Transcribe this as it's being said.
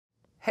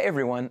Hey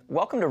everyone,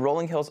 welcome to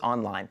Rolling Hills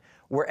Online.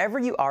 Wherever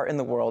you are in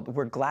the world,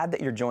 we're glad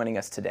that you're joining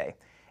us today.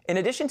 In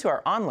addition to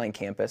our online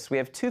campus, we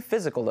have two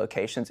physical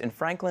locations in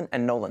Franklin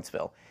and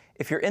Nolensville.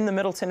 If you're in the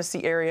Middle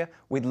Tennessee area,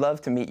 we'd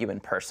love to meet you in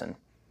person.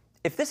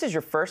 If this is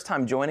your first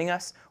time joining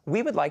us,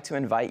 we would like to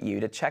invite you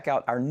to check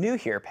out our New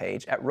Here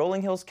page at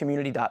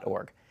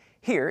rollinghillscommunity.org.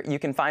 Here, you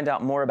can find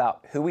out more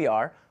about who we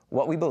are,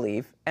 what we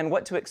believe, and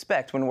what to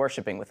expect when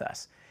worshiping with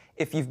us.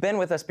 If you've been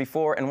with us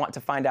before and want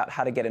to find out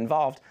how to get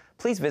involved,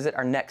 please visit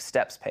our Next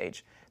Steps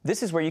page.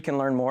 This is where you can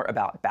learn more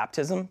about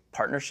baptism,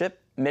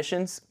 partnership,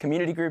 missions,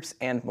 community groups,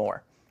 and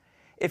more.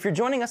 If you're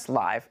joining us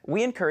live,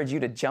 we encourage you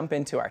to jump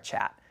into our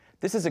chat.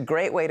 This is a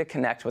great way to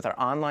connect with our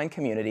online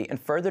community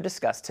and further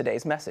discuss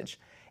today's message.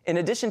 In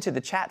addition to the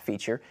chat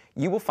feature,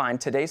 you will find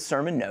today's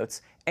sermon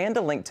notes and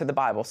a link to the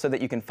Bible so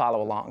that you can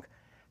follow along.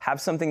 Have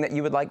something that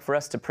you would like for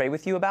us to pray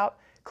with you about?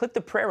 Click the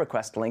prayer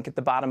request link at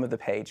the bottom of the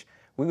page.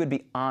 We would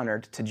be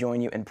honored to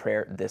join you in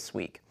prayer this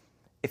week.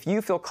 If you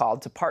feel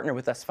called to partner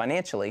with us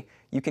financially,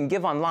 you can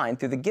give online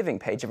through the giving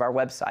page of our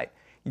website.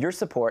 Your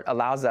support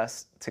allows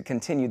us to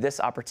continue this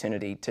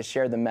opportunity to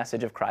share the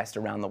message of Christ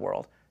around the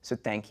world. So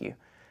thank you.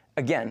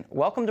 Again,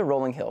 welcome to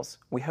Rolling Hills.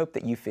 We hope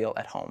that you feel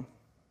at home.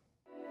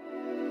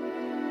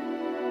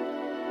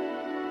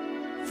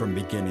 From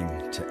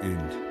beginning to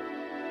end,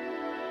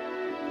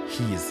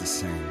 He is the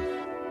same.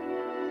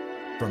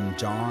 From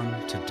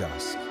dawn to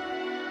dusk,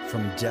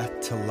 from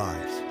death to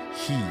life,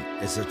 He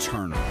is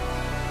eternal.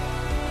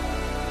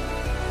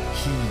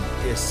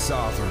 He is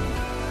sovereign.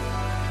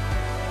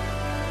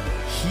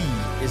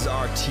 He is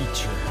our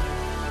teacher,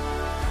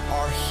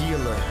 our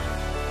healer,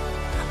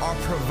 our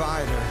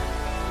provider,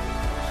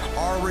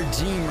 our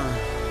redeemer.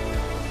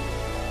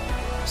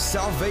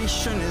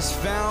 Salvation is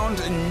found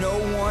in no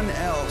one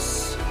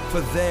else,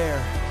 for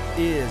there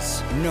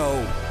is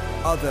no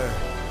other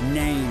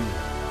name.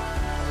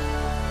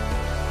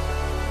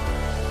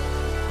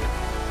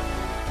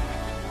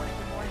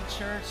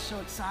 Church, so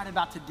excited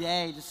about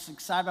today, just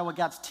excited about what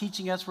God's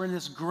teaching us. We're in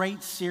this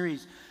great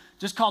series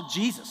just called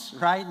Jesus,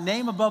 right?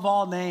 Name above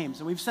all names.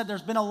 And we've said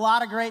there's been a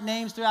lot of great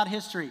names throughout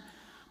history,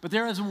 but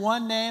there is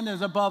one name that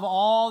is above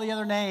all the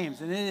other names,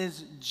 and it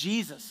is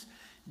Jesus.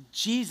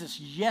 Jesus,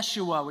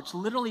 Yeshua, which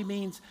literally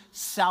means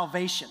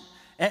salvation.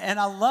 And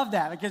I love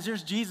that because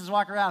there's Jesus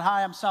walking around,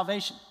 hi, I'm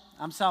salvation.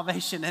 I'm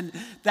salvation. And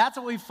that's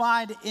what we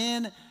find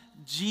in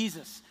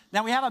Jesus.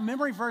 Now, we have a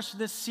memory verse for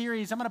this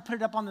series. I'm going to put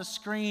it up on the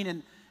screen,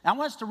 and I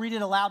want us to read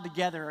it aloud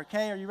together,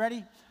 okay? Are you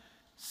ready?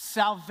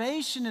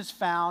 Salvation is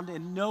found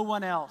in no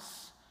one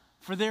else,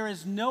 for there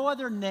is no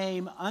other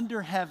name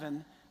under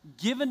heaven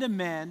given to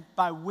men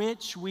by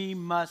which we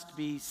must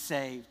be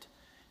saved.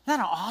 Isn't that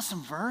an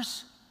awesome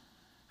verse?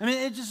 I mean,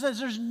 it just says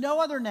there's no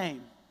other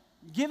name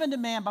given to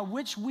man by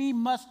which we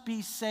must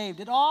be saved.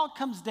 It all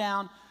comes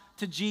down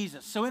to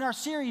Jesus. So in our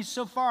series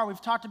so far,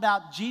 we've talked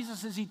about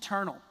Jesus is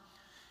eternal.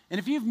 And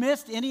if you've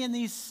missed any in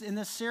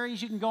this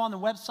series, you can go on the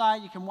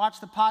website, you can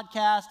watch the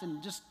podcast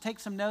and just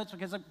take some notes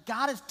because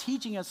God is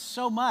teaching us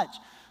so much.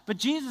 But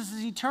Jesus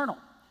is eternal.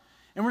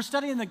 And we're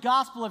studying the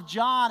Gospel of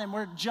John, and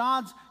where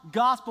John's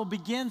Gospel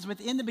begins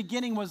with, in the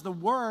beginning was the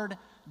Word,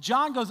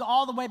 John goes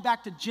all the way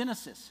back to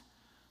Genesis.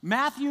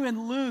 Matthew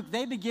and Luke,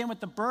 they begin with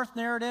the birth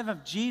narrative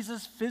of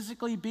Jesus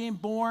physically being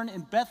born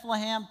in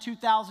Bethlehem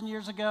 2,000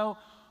 years ago.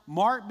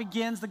 Mark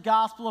begins the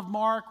Gospel of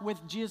Mark with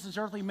Jesus'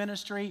 earthly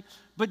ministry.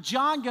 But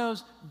John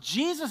goes,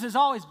 Jesus has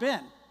always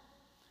been.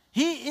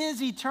 He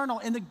is eternal.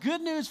 And the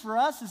good news for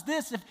us is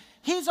this: if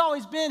He's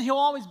always been, He'll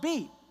always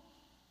be.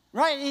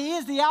 Right? He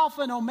is the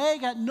Alpha and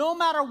Omega. No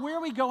matter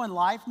where we go in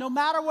life, no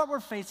matter what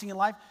we're facing in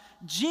life,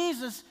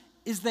 Jesus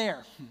is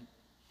there.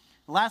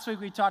 Last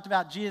week we talked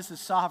about Jesus is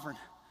sovereign.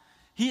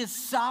 He is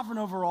sovereign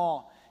over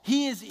all.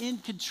 He is in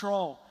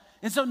control.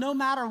 And so no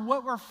matter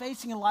what we're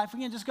facing in life,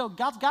 we can just go,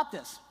 God's got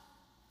this.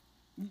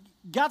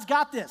 God's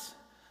got this.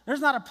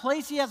 There's not a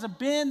place He hasn't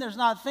been. There's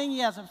not a thing He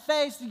hasn't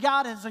faced.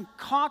 God hasn't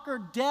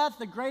conquered death,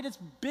 the greatest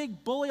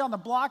big bully on the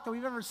block that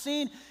we've ever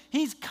seen.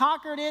 He's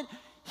conquered it.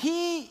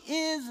 He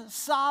is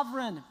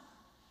sovereign.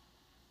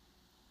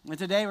 And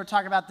today we're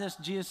talking about this,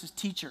 Jesus is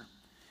teacher.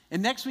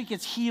 And next week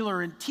it's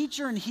healer. And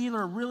teacher and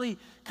healer really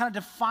kind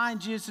of define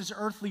Jesus'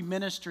 earthly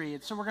ministry.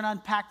 And so we're going to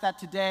unpack that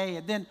today.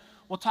 And then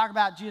we'll talk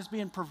about Jesus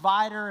being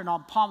provider, and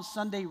on Palm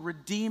Sunday,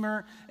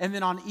 Redeemer. And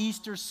then on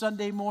Easter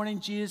Sunday morning,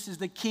 Jesus is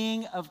the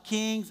King of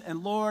Kings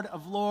and Lord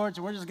of Lords.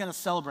 And we're just going to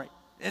celebrate.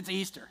 It's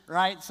Easter,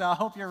 right? So I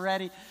hope you're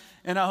ready,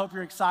 and I hope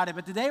you're excited.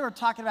 But today we're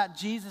talking about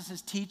Jesus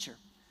as teacher.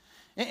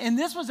 And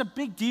this was a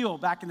big deal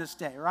back in this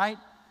day, right?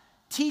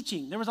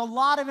 Teaching. There was a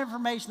lot of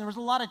information. There was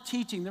a lot of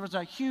teaching. There was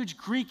a huge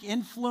Greek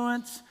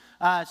influence.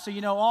 So,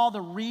 all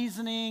the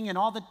reasoning and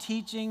all the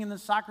teaching and the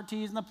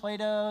Socrates and the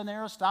Plato and the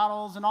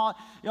Aristotles and all,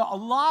 a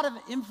lot of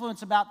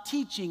influence about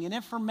teaching and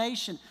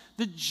information.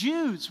 The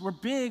Jews were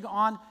big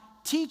on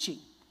teaching.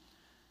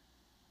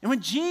 And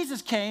when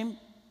Jesus came,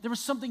 there was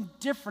something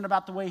different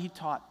about the way He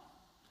taught.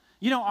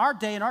 Our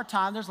day and our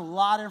time, there's a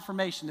lot of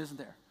information, isn't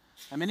there?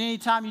 I mean,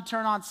 anytime you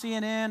turn on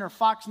CNN or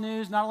Fox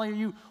News, not only are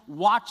you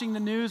watching the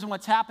news and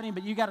what's happening,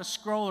 but you got a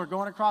scroller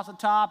going across the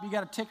top, you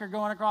got a ticker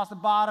going across the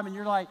bottom, and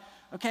you're like,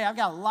 okay, I've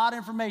got a lot of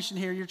information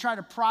here. You're trying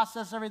to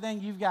process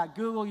everything. You've got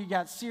Google, you've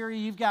got Siri,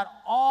 you've got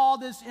all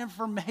this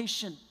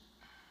information.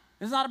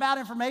 It's not about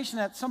information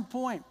at some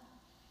point.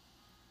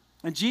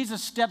 And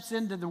Jesus steps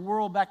into the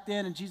world back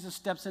then, and Jesus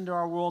steps into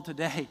our world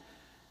today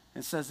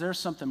and says, there's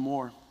something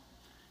more,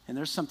 and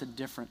there's something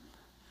different.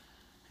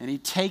 And he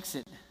takes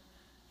it,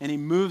 and he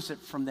moves it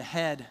from the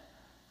head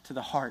to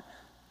the heart.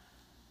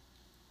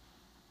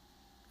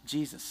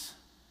 Jesus,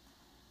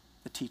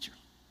 the teacher.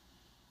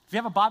 If you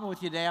have a Bible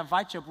with you today, I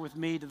invite you up with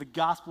me to the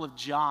Gospel of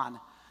John.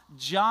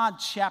 John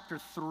chapter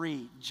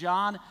 3.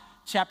 John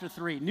chapter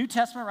 3. New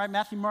Testament, right?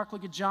 Matthew, Mark,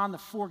 Luke, and John, the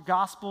four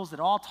Gospels that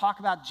all talk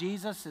about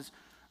Jesus, his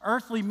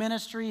earthly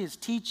ministry, his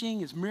teaching,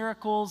 his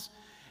miracles.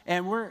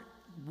 And we're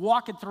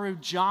walking through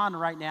John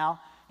right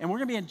now, and we're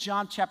going to be in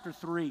John chapter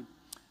 3.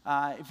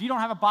 If you don't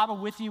have a Bible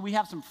with you, we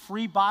have some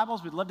free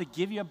Bibles. We'd love to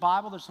give you a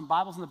Bible. There's some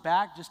Bibles in the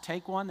back. Just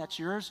take one. That's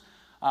yours.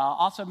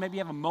 Also, maybe you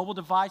have a mobile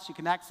device. You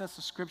can access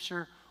the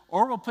Scripture,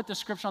 or we'll put the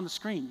Scripture on the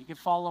screen. You can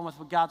follow along with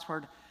what God's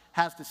Word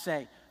has to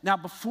say. Now,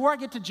 before I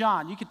get to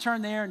John, you can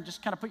turn there and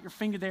just kind of put your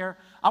finger there.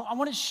 I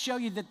want to show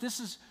you that this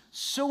is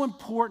so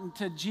important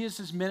to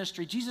Jesus'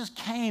 ministry. Jesus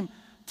came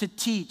to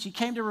teach. He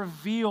came to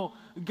reveal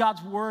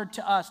God's Word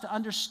to us, to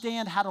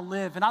understand how to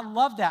live. And I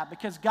love that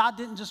because God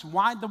didn't just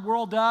wind the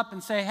world up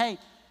and say, hey,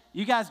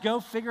 you guys go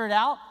figure it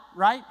out,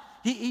 right?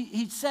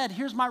 He said,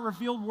 here's my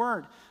revealed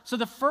word. So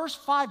the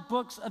first 5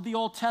 books of the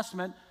Old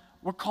Testament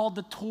were called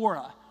the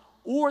Torah,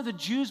 or the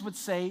Jews would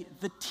say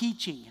the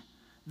teaching.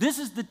 This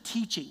is the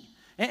teaching.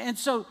 And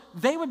so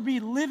they would be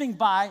living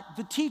by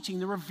the teaching,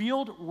 the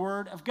revealed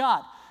word of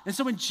God. And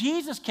so when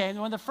Jesus came,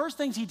 one of the first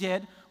things he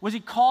did was he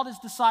called his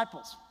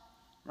disciples,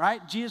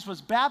 right? Jesus was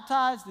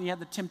baptized, and he had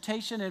the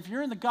temptation. And if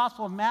you're in the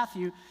Gospel of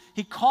Matthew,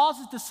 he calls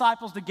his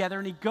disciples together,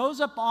 and he goes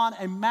up on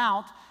a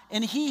mount,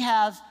 and he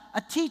has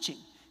a teaching.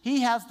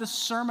 He has the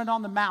Sermon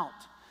on the Mount.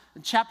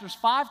 And chapters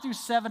 5 through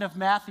 7 of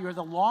Matthew are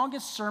the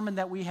longest sermon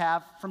that we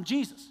have from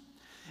Jesus.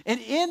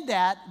 And in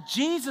that,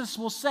 Jesus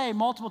will say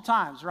multiple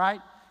times, right?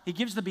 He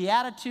gives the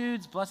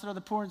Beatitudes, blessed are the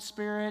poor in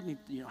spirit, and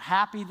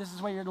happy, this is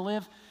the way you're to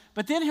live.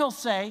 But then he'll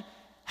say,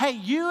 hey,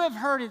 you have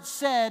heard it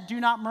said, do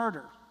not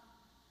murder.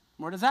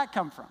 Where does that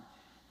come from?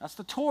 That's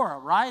the Torah,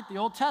 right? The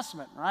Old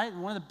Testament, right?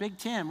 One of the big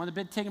 10, one of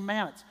the big 10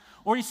 commandments.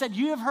 Or he said,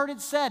 you have heard it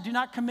said, do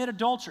not commit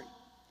adultery.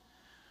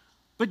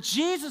 But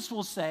Jesus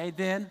will say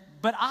then,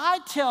 but I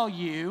tell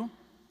you,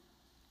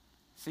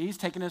 see, he's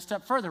taking it a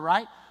step further,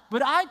 right?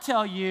 But I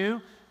tell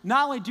you,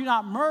 not only do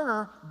not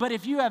murder, but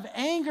if you have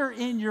anger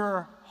in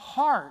your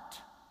heart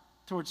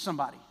towards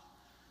somebody.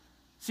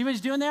 See what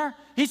he's doing there?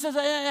 He says,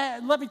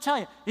 let me tell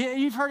you,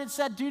 you've heard it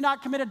said, do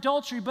not commit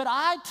adultery, but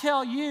I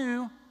tell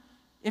you,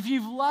 if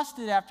you've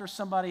lusted after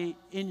somebody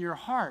in your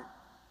heart.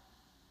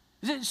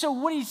 So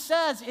what he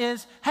says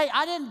is, hey,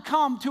 I didn't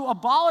come to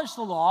abolish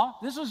the law.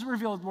 This was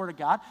revealed in the Word of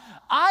God.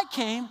 I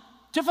came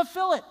to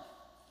fulfill it.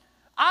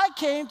 I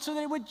came so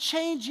that it would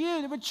change you,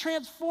 that it would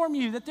transform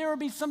you, that there would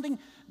be something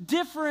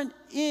different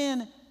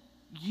in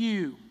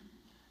you.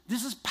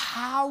 This is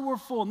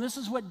powerful, and this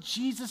is what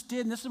Jesus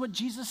did, and this is what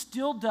Jesus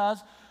still does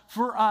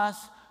for us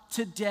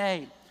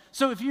today.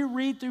 So if you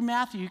read through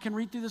Matthew, you can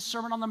read through the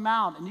Sermon on the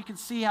Mount, and you can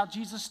see how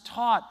Jesus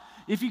taught.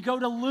 If you go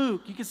to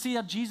Luke, you can see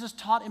how Jesus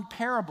taught in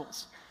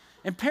parables.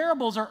 And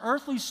parables are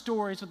earthly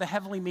stories with a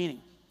heavenly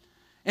meaning.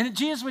 And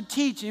Jesus would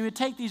teach, and he would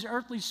take these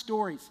earthly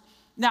stories.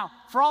 Now,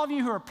 for all of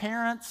you who are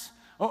parents,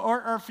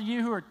 or for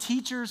you who are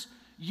teachers,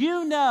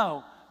 you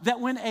know that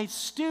when a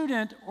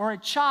student or a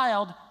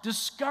child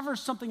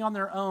discovers something on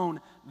their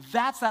own,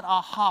 that's that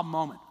aha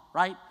moment,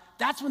 right?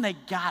 That's when they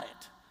got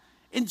it.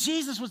 And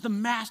Jesus was the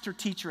master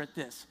teacher at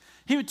this.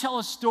 He would tell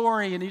a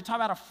story, and he'd talk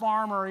about a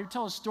farmer, or he would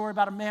tell a story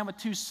about a man with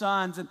 2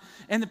 sons,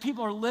 and the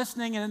people are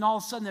listening, and then all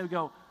of a sudden they would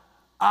go,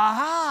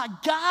 aha,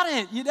 I got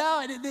it,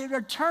 and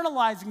they're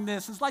internalizing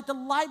this. It's like the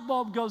light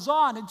bulb goes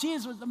on, and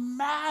Jesus was the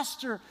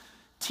master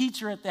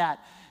teacher at that.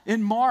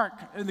 In Mark,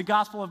 in the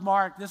Gospel of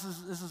Mark, this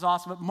is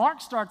awesome, but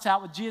Mark starts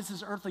out with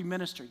Jesus' earthly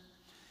ministry.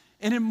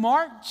 And in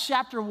Mark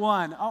chapter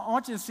 1, I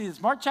want you to see this.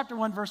 Mark chapter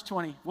 1, verse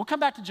 20. We'll come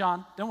back to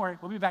John. Don't worry,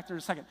 we'll be back there in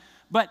a second.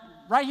 But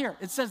right here,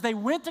 it says, they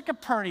went to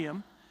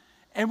Capernaum,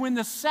 and when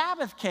the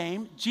Sabbath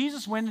came,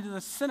 Jesus went into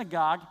the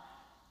synagogue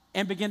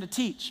and began to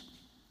teach.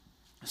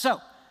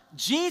 So,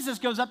 Jesus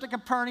goes up to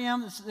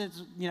Capernaum,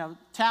 it's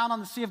town on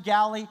the Sea of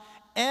Galilee.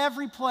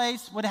 Every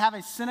place would have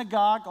a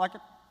synagogue, like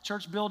a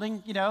church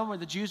building, where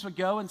the Jews would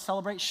go and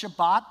celebrate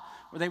Shabbat,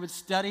 where they would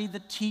study the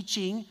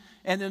teaching,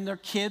 and then their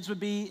kids would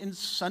be in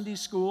Sunday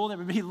school, they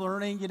would be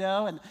learning,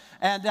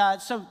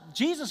 so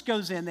Jesus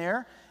goes in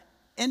there,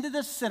 into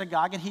the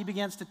synagogue, and he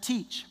begins to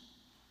teach.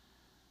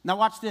 Now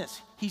watch this.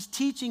 He's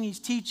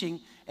teaching,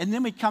 and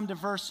then we come to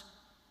verse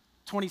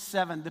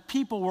 27. The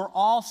people were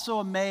all so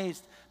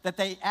amazed that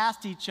they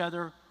asked each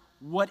other,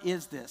 what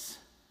is this?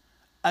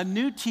 A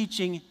new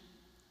teaching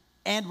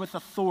and with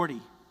authority,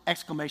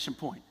 exclamation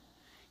point.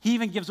 He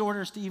even gives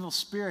orders to evil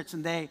spirits,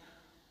 and they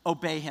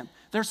obey him.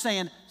 They're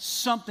saying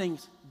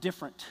something's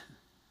different.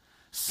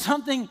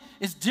 Something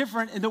is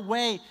different in the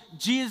way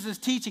Jesus is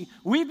teaching.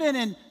 We've been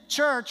in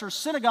church or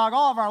synagogue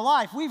all of our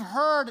life. We've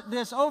heard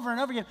this over and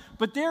over again,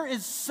 but there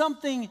is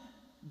something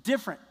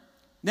different.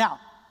 Now,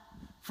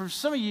 for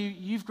some of you,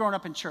 you've grown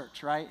up in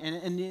church, right?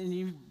 And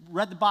you've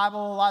read the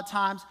Bible a lot of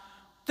times.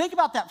 Think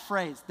about that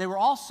phrase. They were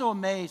all so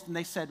amazed and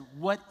they said,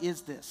 "What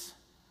is this?"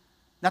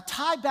 Now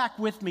tie back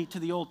with me to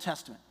the Old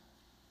Testament,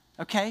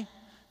 okay?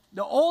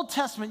 The Old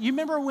Testament, you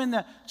remember when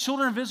the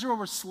children of Israel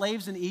were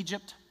slaves in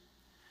Egypt?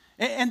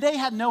 And they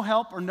had no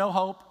help or no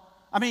hope.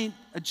 I mean,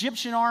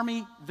 Egyptian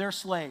army, they're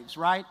slaves,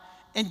 right?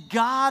 And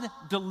God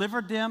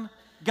delivered them.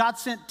 God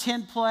sent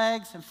 10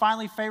 plagues, and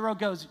finally Pharaoh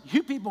goes,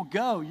 "You people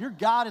go, your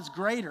God is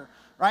greater,"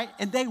 right?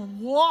 And they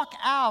walk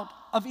out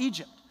of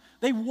Egypt.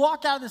 They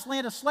walk out of this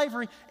land of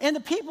slavery, and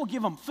the people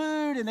give them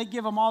food, and they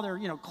give them all their,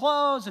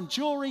 clothes and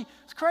jewelry.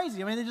 It's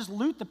crazy. I mean, they just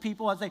loot the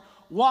people as they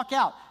walk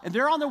out. And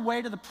they're on their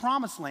way to the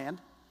promised land,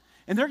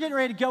 and they're getting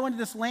ready to go into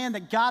this land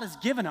that God has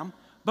given them.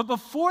 But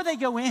before they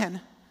go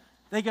in,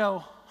 they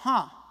go,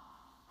 I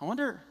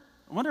wonder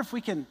if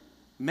we can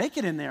make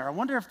it in there. I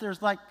wonder if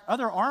there's like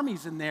other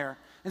armies in there.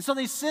 And so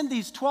they send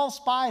these 12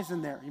 spies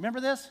in there. You remember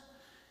this?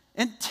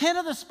 And 10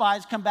 of the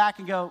spies come back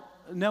and go,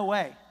 "No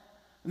way."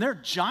 And there are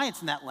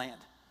giants in that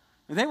land.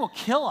 They will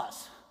kill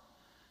us.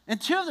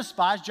 And 2 of the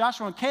spies,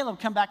 Joshua and Caleb,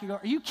 come back and go,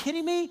 "Are you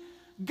kidding me?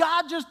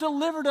 God just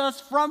delivered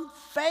us from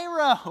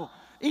Pharaoh,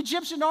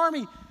 Egyptian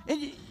army.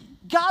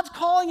 God's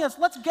calling us.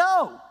 Let's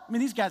go." I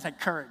mean, these guys had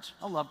courage.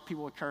 I love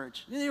people with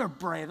courage. They were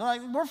brave. They're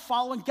like, "We're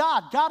following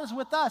God. God is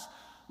with us.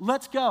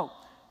 Let's go."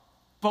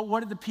 But what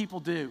did the people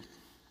do?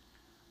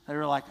 They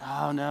were like,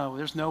 "Oh no,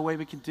 there's no way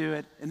we can do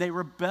it." And they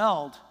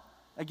rebelled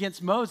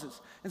against Moses.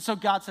 And so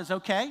God says,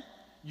 "Okay,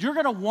 you're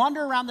going to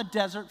wander around the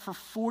desert for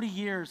 40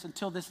 years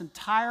until this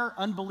entire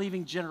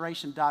unbelieving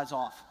generation dies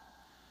off."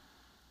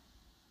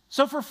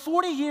 So for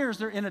 40 years,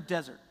 they're in a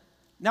desert.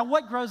 Now,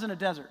 what grows in a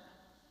desert?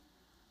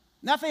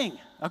 Nothing,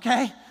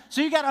 okay?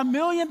 So you got 1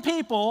 million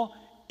people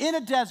in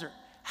a desert.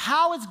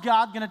 How is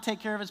God going to take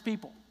care of his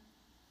people?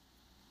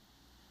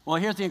 Well,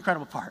 here's the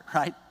incredible part,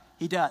 right?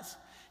 He does.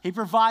 He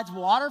provides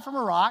water from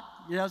a rock.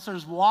 So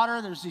there's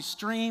water, there's these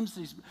streams,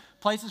 these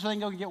places where they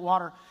can go get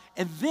water.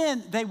 And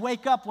then they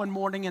wake up one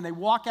morning and they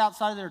walk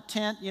outside of their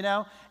tent,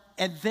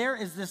 and there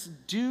is this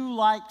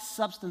dew-like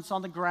substance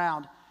on the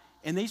ground,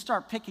 and they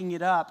start picking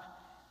it up,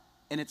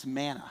 and it's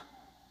manna.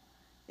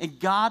 And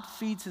God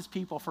feeds his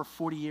people for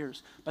 40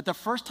 years. But the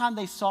first time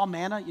they saw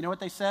manna, you know what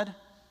they said?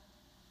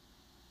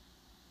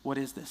 "What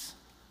is this?"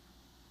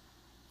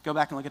 Go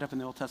back and look it up in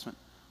the Old Testament.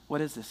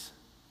 What is this?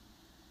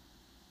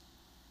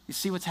 You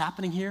see what's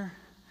happening here?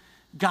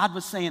 God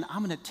was saying,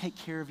 "I'm going to take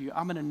care of you.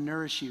 I'm going to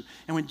nourish you."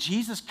 And when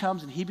Jesus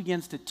comes and he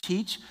begins to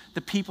teach,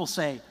 the people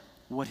say,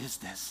 "What is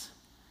this?"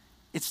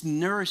 It's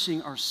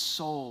nourishing our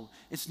soul.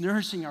 It's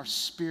nourishing our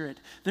spirit.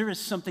 There is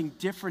something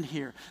different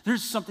here.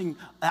 There's something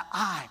that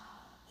I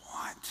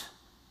want.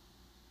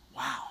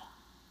 Wow.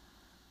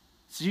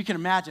 So you can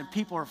imagine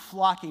people are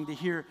flocking to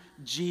hear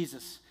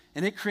Jesus.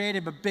 And it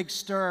created a big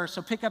stir.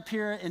 So pick up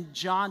here in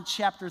John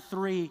chapter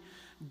 3,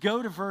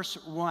 go to verse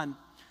 1.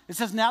 It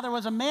says, "Now there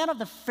was a man of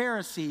the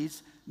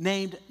Pharisees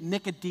named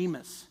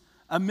Nicodemus,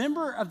 a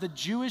member of the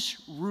Jewish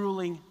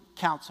ruling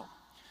council."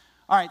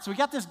 All right, so we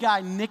got this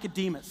guy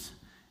Nicodemus.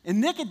 And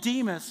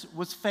Nicodemus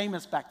was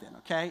famous back then,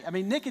 okay? I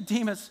mean,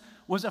 Nicodemus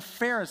was a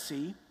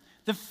Pharisee.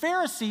 The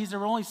Pharisees, there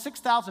were only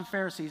 6,000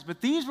 Pharisees,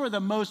 but these were the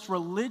most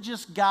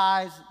religious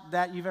guys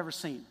that you've ever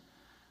seen.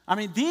 I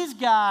mean, these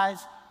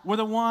guys were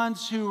the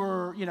ones who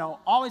were,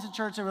 always in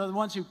church. They were the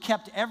ones who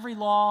kept every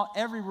law,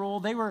 every rule.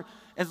 They were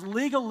as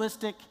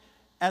legalistic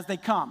as they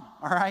come,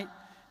 all right?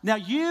 Now,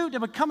 you, to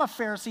become a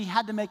Pharisee,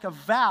 had to make a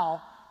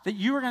vow that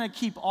you were going to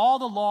keep all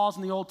the laws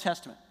in the Old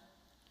Testament.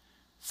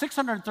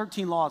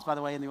 613 laws, by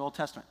the way, in the Old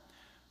Testament.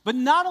 But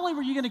not only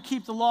were you going to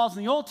keep the laws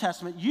in the Old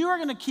Testament, you were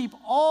going to keep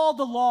all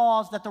the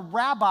laws that the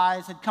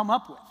rabbis had come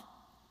up with.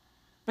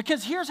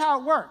 Because here's how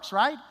it works,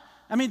 right?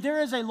 I mean,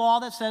 there is a law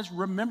that says,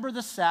 remember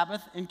the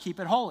Sabbath and keep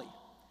it holy.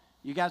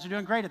 You guys are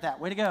doing great at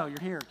that. Way to go.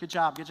 You're here. Good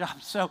job. Good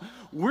job. So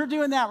we're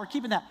doing that. We're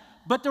keeping that.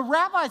 But the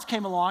rabbis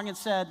came along and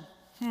said,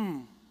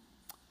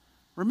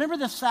 remember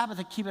the Sabbath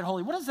and keep it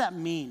holy. What does that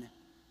mean?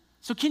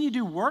 So can you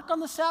do work on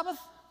the Sabbath?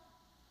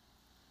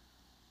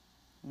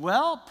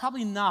 Well,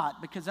 probably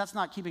not, because that's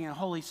not keeping it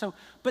holy. So,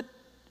 but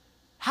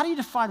how do you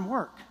define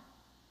work?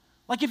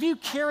 Like if you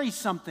carry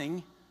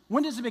something,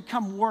 when does it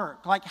become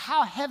work? Like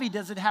how heavy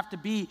does it have to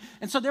be?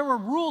 And so there were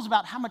rules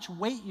about how much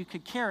weight you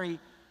could carry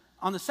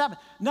on the Sabbath.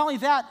 Not only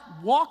that,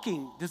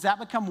 walking, does that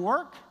become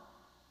work?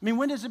 I mean,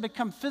 when does it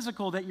become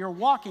physical that you're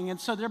walking? And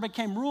so there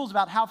became rules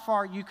about how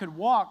far you could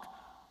walk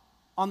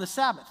on the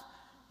Sabbath.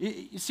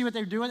 You see what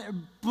they're doing? They're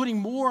putting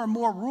more and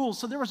more rules.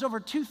 So there was over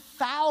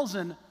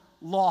 2,000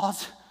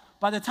 laws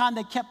by the time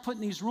they kept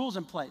putting these rules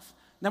in place.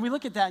 Now we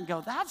look at that and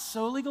go, that's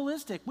so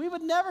legalistic. We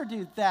would never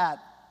do that.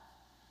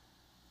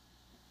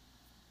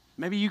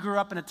 Maybe you grew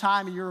up in a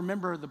time and you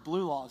remember the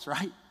blue laws,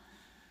 right?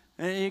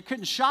 And you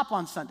couldn't shop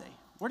on Sunday.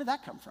 Where did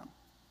that come from?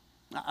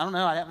 I don't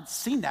know, I haven't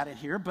seen that in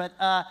here, but,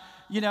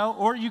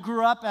 or you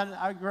grew up, and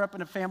I grew up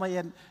in a family,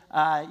 and,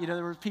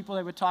 there were people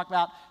that would talk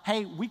about,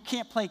 hey, we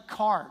can't play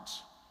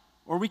cards,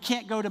 or we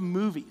can't go to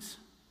movies.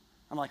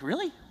 I'm like,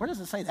 really? Where does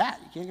it say that?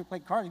 You can't play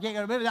cards, you can't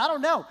go to movies? I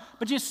don't know.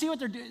 But you see what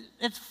they're doing?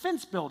 It's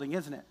fence building,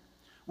 isn't it?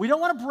 We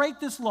don't want to break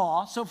this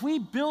law, so if we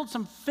build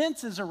some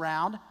fences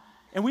around,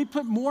 and we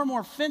put more and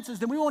more fences,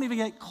 then we won't even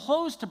get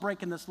close to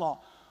breaking this law.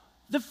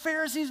 The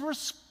Pharisees were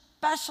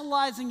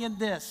specializing in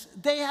this.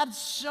 They had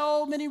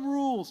so many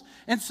rules.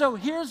 And so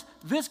here's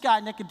this guy,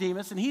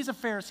 Nicodemus, and he's a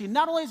Pharisee.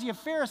 Not only is he a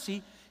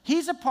Pharisee,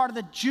 he's a part of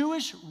the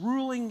Jewish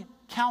ruling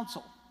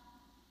council.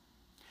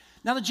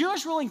 Now, the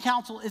Jewish ruling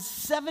council is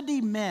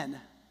 70 men,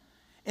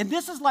 and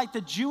this is like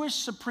the Jewish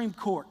Supreme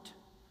Court.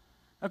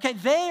 Okay,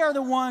 they are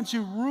the ones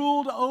who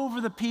ruled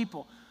over the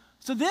people.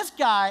 So this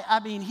guy,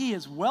 he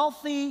is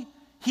wealthy,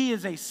 he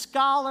is a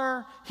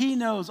scholar, he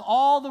knows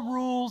all the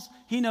rules,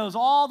 he knows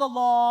all the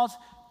laws,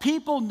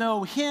 people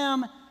know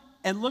him,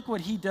 and look what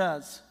he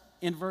does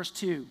in verse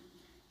 2.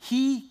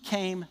 He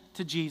came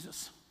to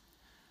Jesus.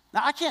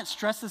 Now, I can't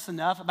stress this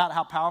enough about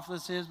how powerful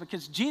this is,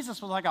 because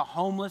Jesus was like a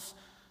homeless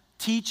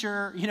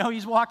teacher.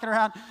 He's walking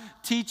around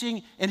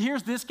teaching, and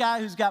here's this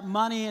guy who's got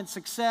money and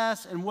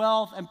success and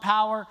wealth and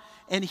power,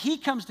 and he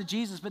comes to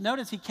Jesus, but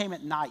notice he came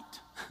at night.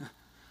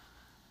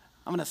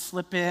 I'm going to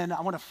slip in.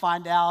 I want to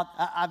find out.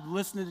 I've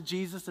listened to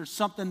Jesus. There's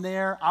something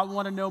there. I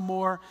want to know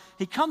more.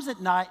 He comes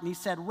at night, and he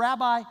said,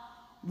 Rabbi,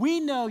 we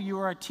know you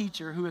are a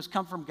teacher who has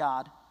come from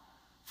God,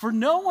 for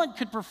no one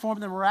could perform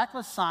the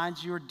miraculous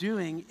signs you are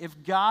doing if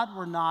God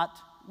were not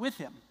with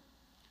him.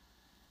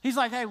 He's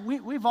like, hey,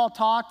 we've all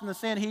talked in the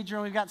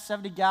Sanhedrin. We've got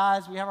 70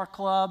 guys. We have our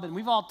club, and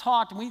we've all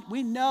talked, and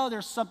we know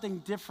there's something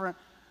different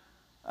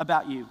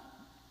about you.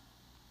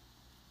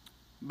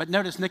 But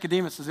notice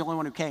Nicodemus is the only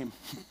one who came.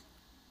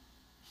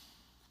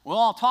 We'll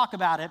all talk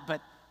about it,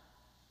 but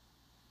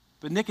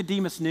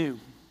Nicodemus knew.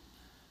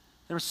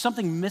 There was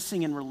something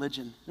missing in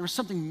religion. There was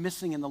something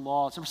missing in the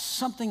laws. There was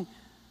something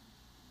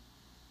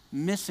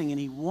missing, and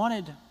he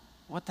wanted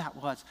what that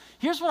was.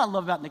 Here's what I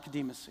love about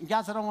Nicodemus. And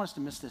guys, I don't want us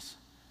to miss this.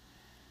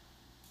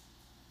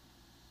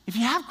 If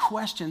you have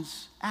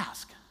questions,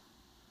 ask.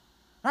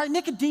 All right,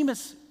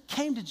 Nicodemus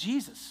came to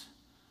Jesus.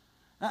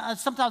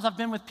 Sometimes I've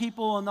been with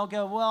people and they'll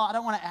go, well, I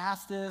don't want to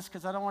ask this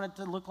because I don't want it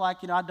to look like,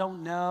 I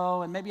don't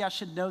know, and maybe I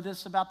should know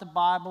this about the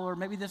Bible, or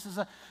maybe this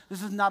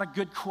is not a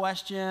good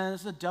question,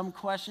 this is a dumb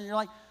question. You're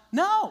like,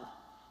 no,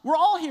 we're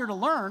all here to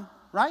learn,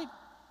 right?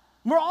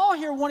 We're all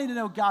here wanting to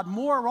know God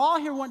more. We're all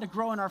here wanting to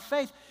grow in our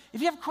faith.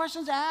 If you have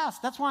questions,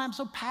 ask. That's why I'm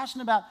so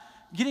passionate about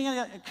getting in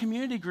a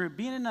community group,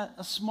 being in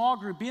a small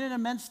group, being in a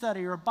men's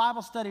study or a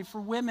Bible study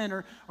for women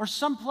or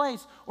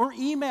someplace, or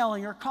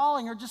emailing or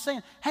calling or just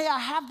saying, hey, I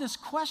have this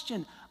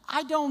question.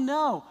 I don't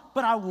know,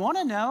 but I want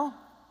to know.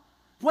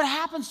 What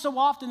happens so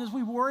often is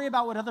we worry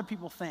about what other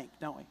people think,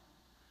 don't we?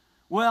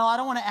 Well, I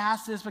don't want to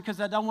ask this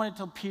because I don't want it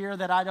to appear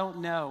that I don't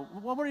know.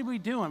 Well, what are we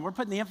doing? We're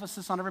putting the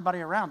emphasis on everybody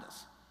around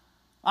us.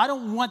 I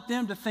don't want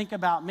them to think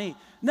about me.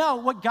 No,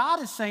 what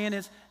God is saying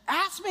is,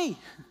 ask me.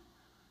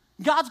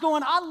 God's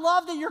going, I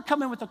love that you're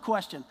coming with a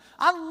question.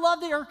 I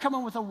love that you're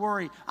coming with a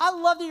worry. I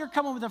love that you're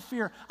coming with a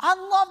fear. I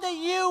love that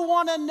you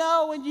want to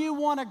know and you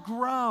want to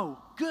grow.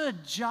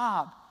 Good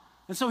job.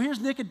 And so here's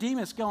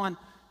Nicodemus going,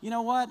 you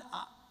know what?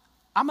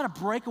 I'm going to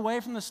break away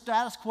from the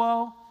status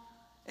quo,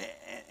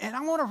 and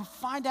I want to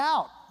find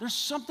out. There's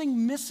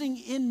something missing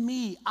in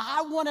me.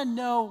 I want to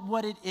know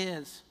what it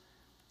is.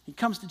 He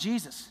comes to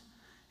Jesus.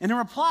 And in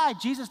reply,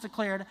 Jesus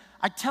declared,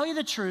 I tell you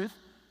the truth,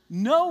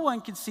 no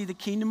one can see the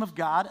kingdom of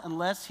God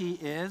unless he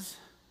is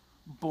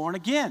born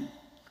again.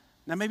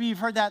 Now, maybe you've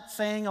heard that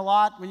saying a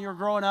lot when you were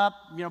growing up,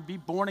 be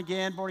born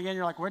again, born again.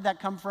 You're like, where'd that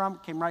come from?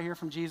 It came right here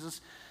from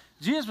Jesus.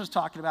 Jesus was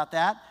talking about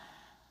that.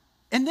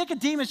 And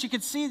Nicodemus, you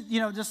could see,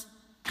 just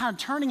kind of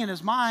turning in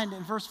his mind.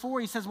 In verse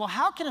 4, he says, well,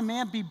 how can a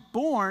man be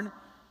born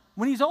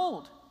when he's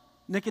old?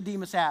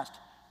 Nicodemus asked.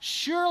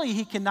 Surely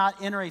he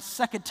cannot enter a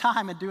second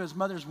time into his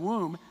mother's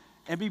womb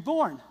and be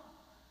born.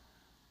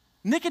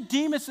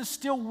 Nicodemus is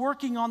still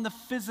working on the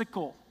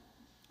physical.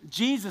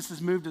 Jesus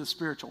has moved to the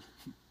spiritual.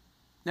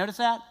 Notice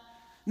that?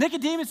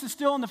 Nicodemus is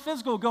still in the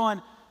physical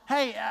going,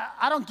 hey,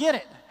 I don't get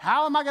it.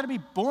 How am I going to be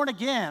born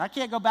again? I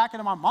can't go back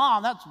into my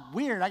mom. That's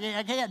weird.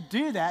 I can't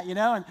do that,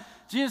 And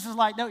Jesus is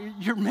like, no,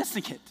 you're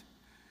missing it.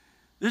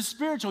 This is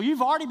spiritual.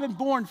 You've already been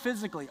born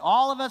physically.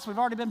 All of us, we've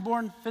already been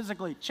born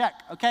physically. Check,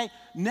 okay?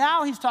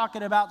 Now he's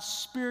talking about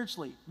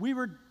spiritually. We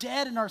were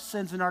dead in our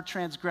sins and our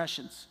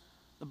transgressions,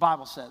 the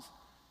Bible says,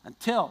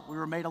 until we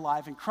were made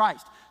alive in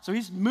Christ. So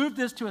he's moved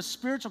this to a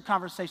spiritual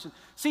conversation.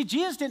 See,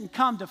 Jesus didn't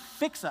come to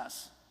fix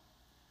us.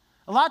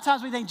 A lot of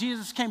times we think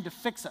Jesus came to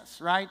fix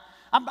us, right?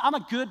 I'm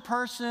a good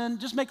person.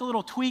 Just make a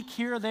little tweak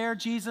here or there,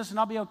 Jesus, and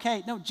I'll be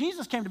okay. No,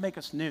 Jesus came to make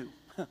us new.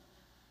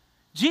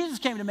 Jesus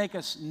came to make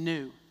us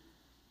new.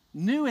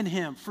 New in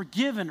him,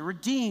 forgiven,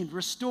 redeemed,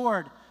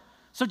 restored.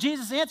 So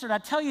Jesus answered, I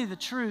tell you the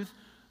truth,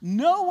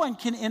 no one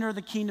can enter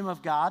the kingdom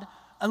of God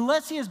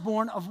unless he is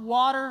born of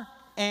water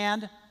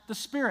and the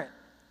Spirit.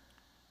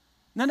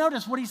 Now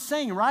notice what he's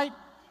saying, right?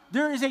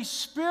 There is a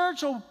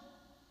spiritual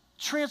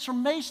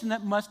transformation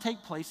that must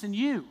take place in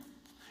you.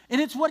 And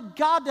it's what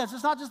God does.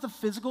 It's not just the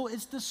physical,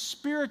 it's the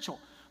spiritual.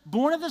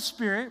 Born of the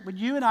Spirit, when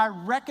you and I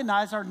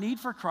recognize our need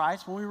for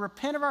Christ, when we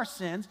repent of our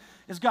sins,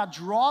 as God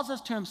draws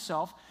us to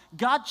himself,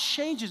 God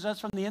changes us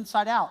from the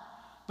inside out.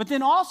 But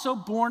then also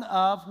born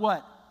of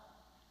what?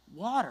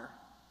 Water.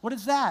 What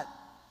is that?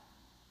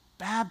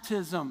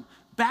 Baptism.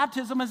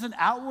 Baptism is an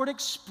outward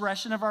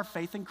expression of our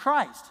faith in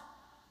Christ,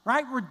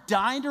 right? We're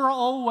dying to our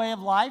old way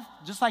of life,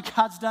 just like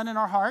God's done in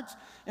our hearts,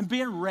 and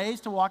being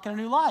raised to walk in a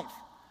new life.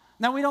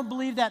 Now, we don't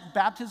believe that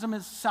baptism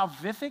is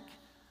salvific,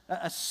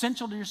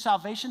 essential to your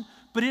salvation,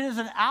 but it is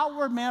an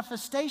outward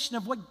manifestation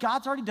of what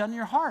God's already done in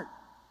your heart.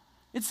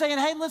 It's saying,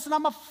 hey, listen,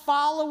 I'm a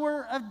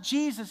follower of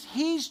Jesus.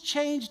 He's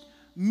changed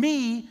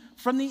me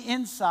from the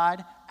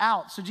inside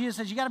out. So Jesus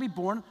says, you got to be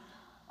born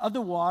of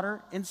the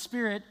water and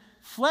spirit.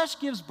 Flesh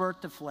gives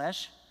birth to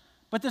flesh,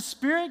 but the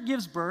Spirit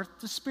gives birth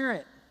to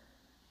spirit.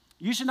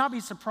 You should not be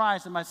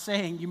surprised at my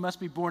saying you must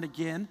be born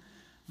again.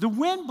 The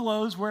wind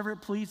blows wherever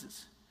it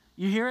pleases.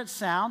 You hear its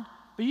sound,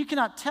 but you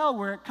cannot tell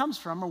where it comes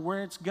from or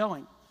where it's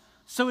going.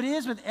 So it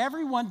is with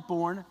everyone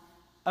born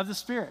of the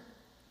Spirit.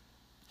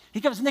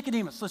 He comes,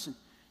 Nicodemus, listen,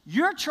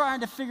 you're trying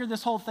to figure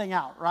this whole thing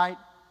out, right?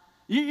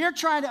 You're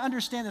trying to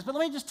understand this, but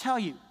let me just tell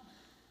you,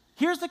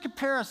 here's the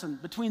comparison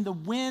between the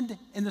wind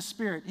and the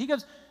Spirit. He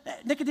goes,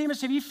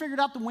 Nicodemus, have you figured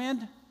out the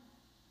wind?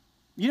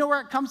 You know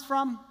where it comes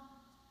from?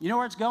 You know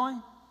where it's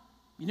going?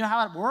 You know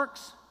how it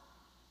works?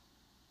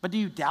 But do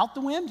you doubt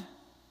the wind?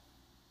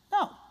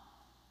 No.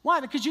 Why?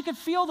 Because you can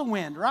feel the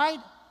wind, right?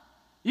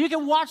 You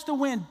can watch the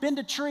wind bend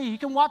a tree. You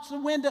can watch the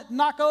wind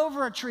knock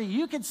over a tree.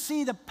 You can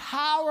see the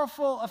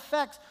powerful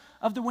effects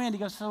of the wind. He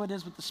goes, so it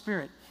is with the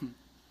Spirit.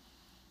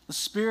 The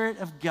Spirit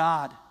of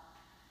God.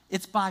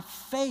 It's by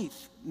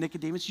faith,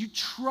 Nicodemus. You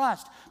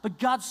trust, but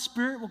God's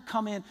Spirit will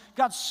come in.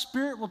 God's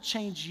Spirit will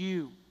change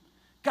you.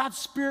 God's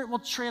Spirit will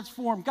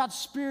transform. God's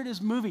Spirit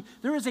is moving.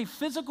 There is a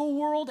physical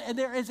world and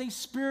there is a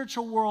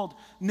spiritual world,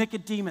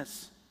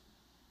 Nicodemus.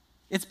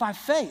 It's by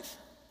faith.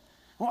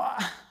 Well,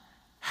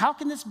 how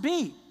can this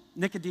be?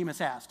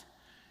 Nicodemus asked.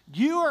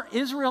 You are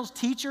Israel's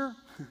teacher,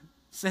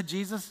 said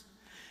Jesus,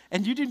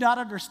 and you do not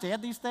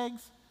understand these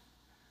things?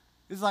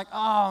 He's like,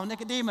 oh,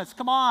 Nicodemus,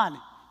 come on.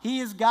 He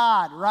is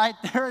God, right?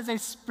 There is a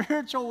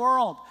spiritual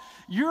world.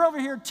 You're over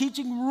here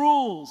teaching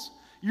rules.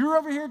 You're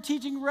over here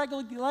teaching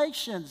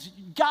regulations.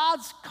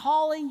 God's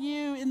calling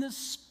you in the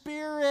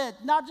Spirit,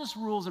 not just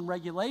rules and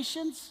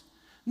regulations,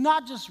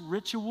 not just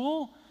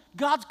ritual.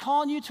 God's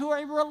calling you to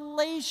a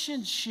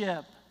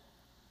relationship.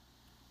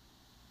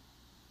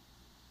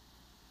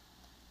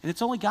 And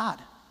it's only God.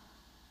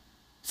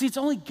 See, it's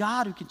only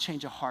God who can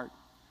change a heart.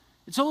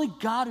 It's only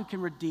God who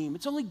can redeem.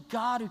 It's only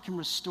God who can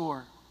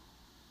restore.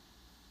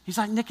 He's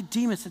like,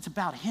 Nicodemus, it's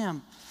about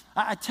him.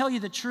 I tell you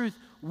the truth.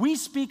 We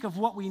speak of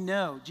what we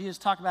know. Jesus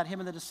talked about him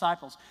and the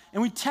disciples.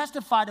 And we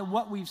testify to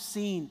what we've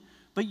seen.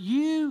 But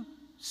you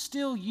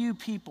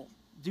people,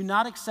 do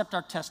not accept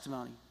our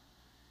testimony.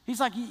 He's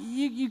like,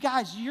 you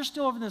guys, you're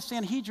still over in the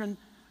Sanhedrin.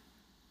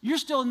 You're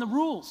still in the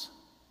rules.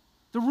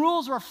 The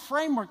rules are a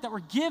framework that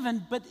were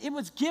given, but it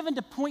was given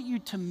to point you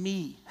to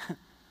me.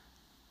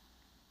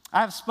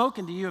 I have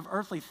spoken to you of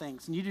earthly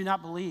things, and you do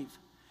not believe.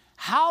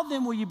 How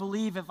then will you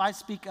believe if I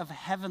speak of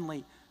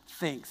heavenly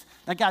things?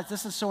 Now, guys,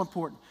 this is so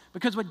important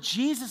because what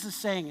Jesus is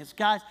saying is,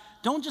 guys,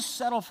 don't just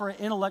settle for an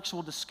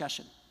intellectual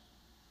discussion.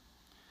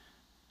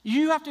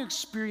 You have to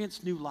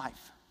experience new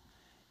life.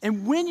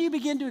 And when you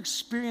begin to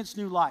experience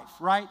new life,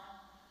 right,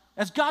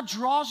 as God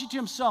draws you to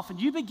himself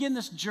and you begin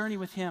this journey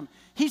with him,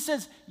 he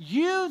says,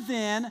 you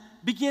then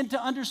begin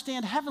to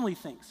understand heavenly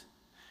things.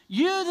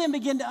 You then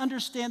begin to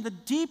understand the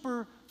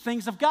deeper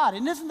things of God.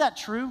 And isn't that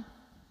true?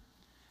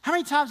 How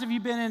many times have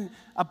you been in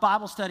a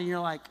Bible study and you're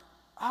like,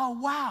 oh,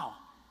 wow,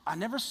 I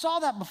never saw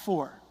that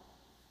before.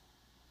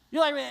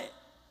 You're like,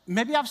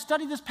 maybe I've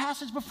studied this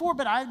passage before,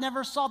 but I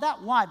never saw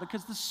that. Why?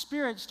 Because the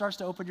Spirit starts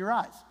to open your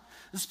eyes.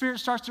 The Spirit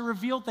starts to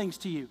reveal things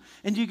to you.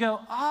 And you go,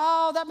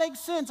 oh, that makes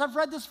sense. I've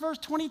read this verse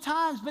 20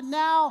 times, but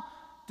now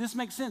this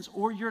makes sense.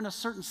 Or you're in a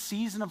certain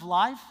season of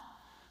life.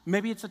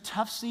 Maybe it's a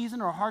tough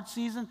season or a hard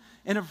season.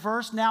 In a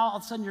verse now, all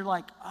of a sudden you're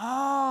like,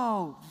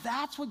 oh,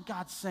 that's what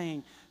God's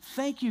saying.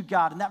 Thank you,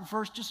 God. And that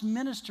verse just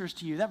ministers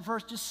to you. That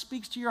verse just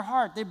speaks to your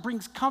heart. That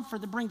brings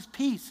comfort. That brings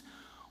peace.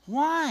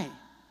 Why?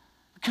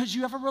 Because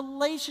you have a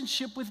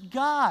relationship with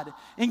God.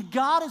 And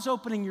God is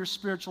opening your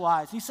spiritual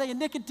eyes. He's saying,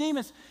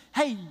 Nicodemus,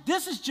 hey,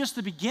 this is just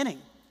the beginning.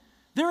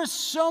 There is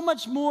so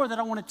much more that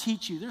I want to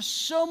teach you. There's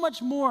so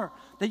much more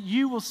that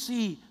you will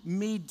see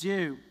me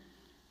do.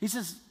 He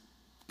says,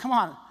 come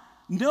on.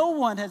 No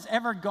one has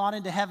ever gone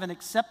into heaven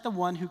except the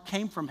one who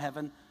came from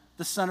heaven,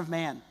 the Son of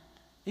Man.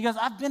 He goes,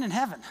 I've been in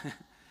heaven.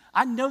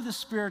 I know the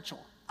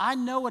spiritual. I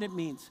know what it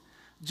means.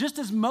 Just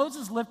as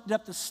Moses lifted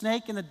up the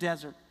snake in the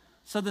desert,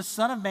 so the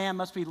Son of Man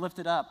must be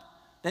lifted up,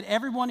 that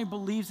everyone who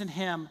believes in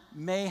him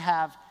may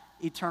have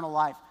eternal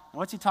life. And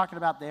what's he talking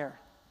about there?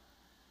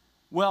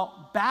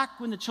 Well, back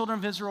when the children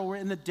of Israel were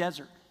in the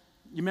desert,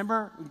 you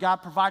remember God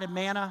provided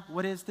manna?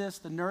 What is this?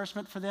 The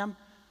nourishment for them.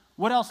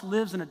 What else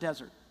lives in a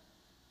desert?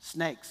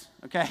 Snakes,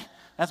 okay?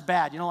 That's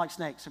bad. You don't like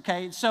snakes,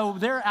 okay? So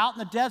they're out in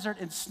the desert,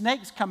 and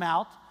snakes come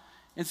out,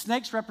 and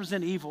snakes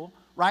represent evil,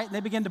 right? And they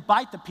begin to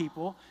bite the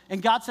people.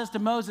 And God says to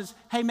Moses,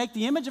 hey, make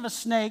the image of a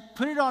snake,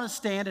 put it on a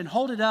stand, and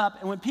hold it up.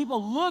 And when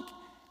people look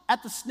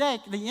at the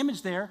snake, the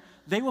image there,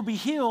 they will be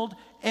healed,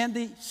 and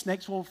the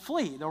snakes will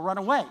flee. They'll run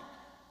away.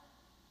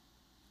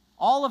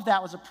 All of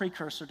that was a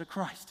precursor to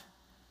Christ.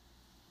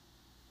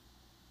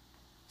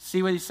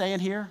 See what he's saying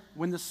here?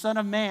 When the Son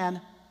of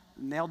Man,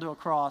 nailed to a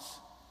cross,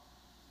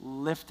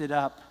 lifted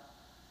up,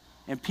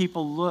 and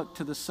people look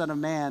to the Son of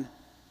Man,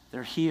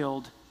 they're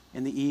healed,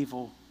 and the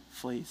evil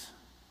flees.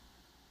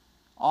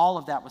 All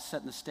of that was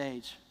setting the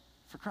stage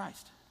for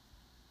Christ.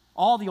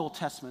 All the Old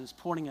Testament is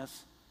pointing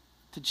us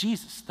to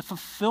Jesus, the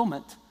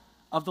fulfillment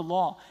of the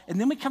law. And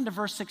then we come to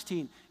verse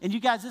 16. And you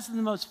guys, this is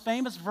the most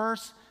famous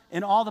verse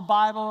in all the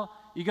Bible.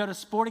 You go to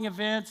sporting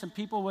events and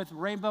people with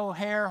rainbow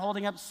hair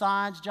holding up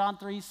signs, John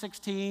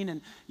 3:16.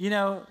 And, you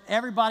know,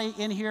 everybody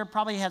in here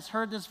probably has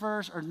heard this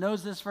verse or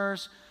knows this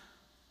verse.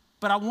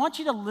 But I want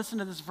you to listen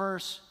to this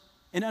verse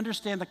and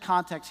understand the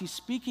context. He's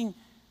speaking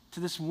to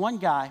this one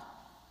guy,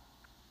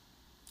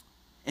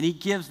 and he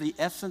gives the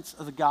essence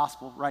of the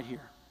gospel right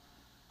here.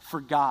 For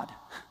God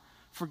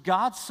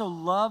so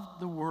loved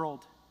the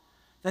world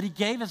that he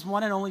gave his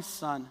one and only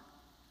Son,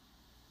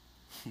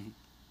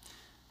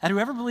 and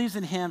whoever believes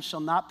in him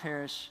shall not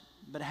perish,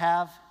 but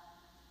have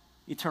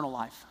eternal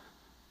life.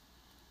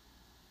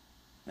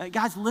 Now,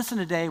 guys, listen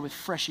today with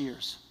fresh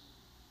ears.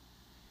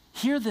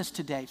 Hear this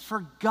today.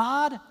 For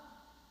God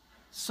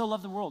so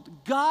loved the world.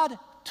 God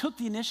took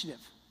the initiative.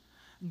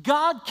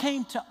 God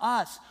came to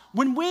us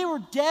when we were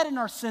dead in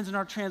our sins and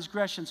our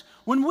transgressions,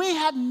 when we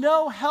had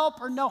no help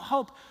or no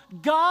hope.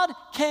 God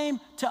came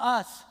to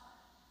us.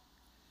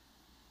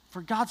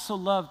 For God so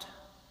loved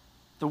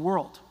the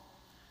world.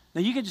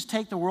 Now you can just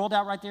take the world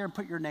out right there and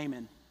put your name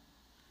in.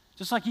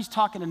 Just like he's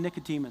talking to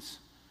Nicodemus.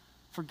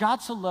 For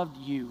God so loved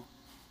you.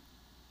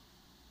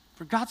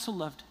 For God so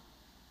loved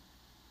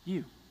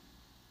you.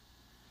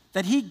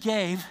 That he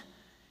gave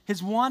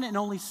his one and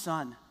only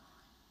Son.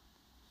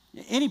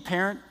 Any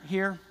parent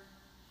here,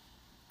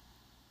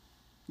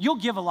 you'll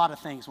give a lot of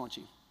things, won't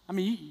you? I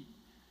mean,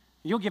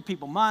 you'll give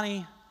people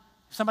money.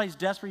 If somebody's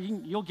desperate,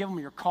 you'll give them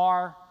your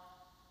car.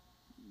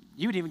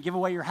 You would even give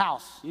away your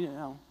house, you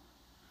know.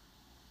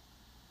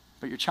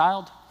 But your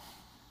child,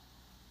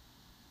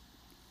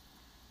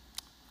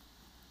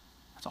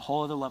 that's a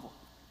whole other level.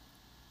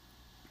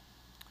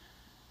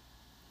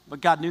 But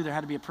God knew there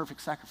had to be a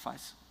perfect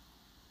sacrifice.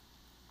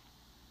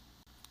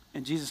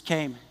 And Jesus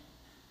came,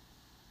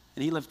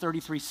 and he lived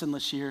 33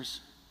 sinless years.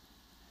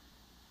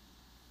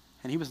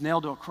 And he was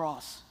nailed to a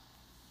cross,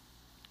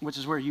 which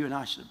is where you and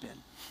I should have been.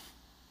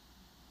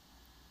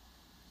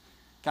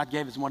 God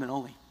gave his one and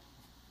only.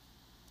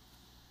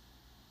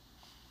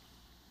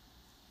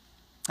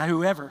 And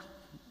whoever,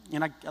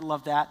 and I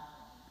love that.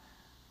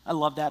 I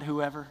love that,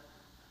 whoever.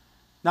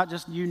 Not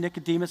just you,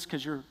 Nicodemus,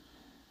 because you're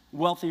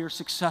wealthy or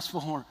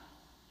successful, or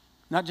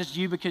not just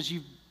you because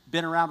you've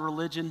been around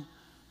religion,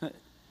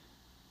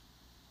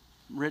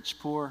 rich,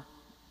 poor,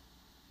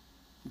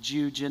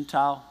 Jew,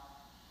 Gentile,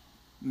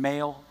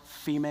 male,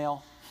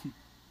 female,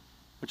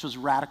 which was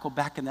radical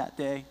back in that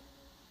day.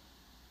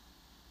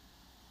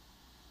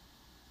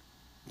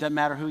 Doesn't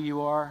matter who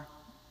you are.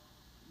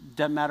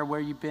 Doesn't matter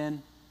where you've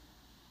been.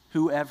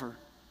 Whoever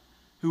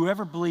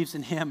believes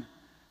in him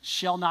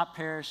shall not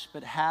perish,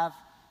 but have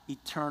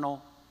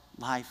eternal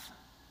life.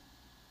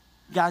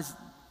 Guys,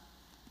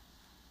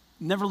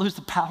 never lose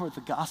the power of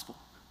the gospel.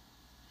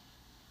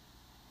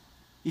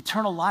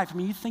 Eternal life, I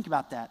mean, you think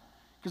about that.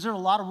 Because there are a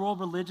lot of world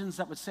religions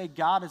that would say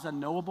God is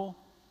unknowable,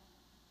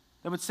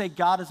 that would say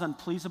God is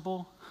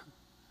unpleasable.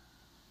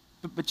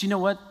 But you know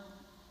what?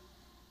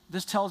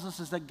 This tells us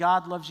is that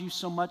God loves you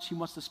so much, he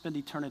wants to spend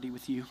eternity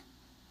with you.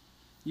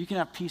 You can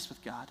have peace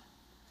with God.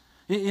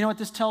 You know what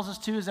this tells us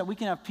too is that we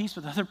can have peace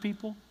with other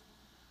people.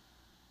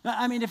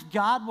 I mean, if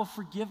God will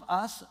forgive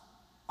us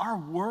our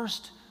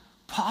worst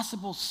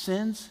possible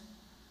sins,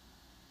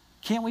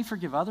 can't we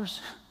forgive others?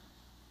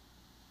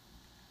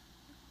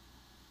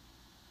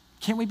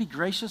 Can't we be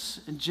gracious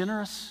and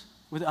generous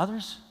with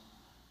others?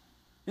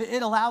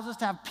 It allows us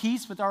to have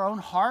peace with our own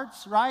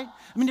hearts, right?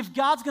 I mean, if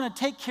God's going to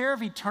take care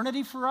of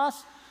eternity for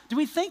us, do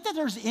we think that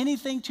there's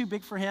anything too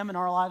big for him in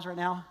our lives right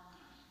now?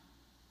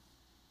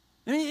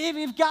 I mean,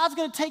 if God's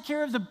going to take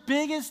care of the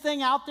biggest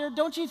thing out there,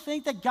 don't you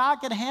think that God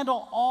can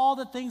handle all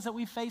the things that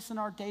we face in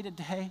our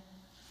day-to-day?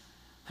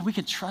 That we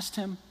can trust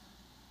him?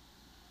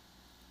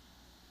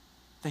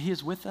 That he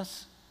is with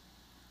us?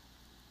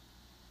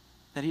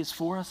 That he is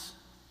for us?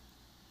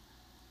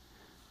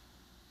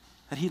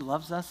 That he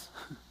loves us?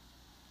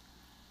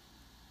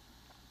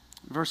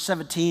 Verse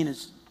 17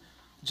 is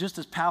just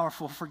as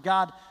powerful. For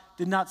God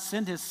did not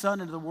send his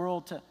Son into the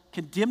world to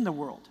condemn the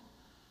world,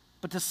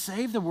 but to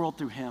save the world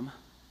through him.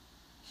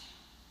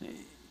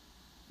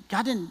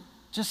 God didn't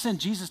just send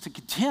Jesus to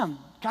condemn.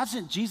 God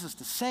sent Jesus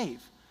to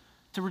save,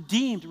 to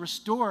redeem, to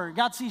restore.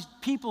 God sees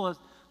people as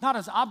not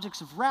as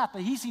objects of wrath,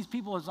 but he sees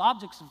people as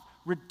objects of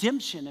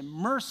redemption and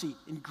mercy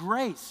and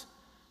grace.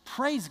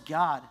 Praise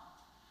God.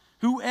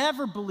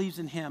 Whoever believes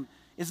in him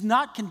is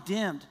not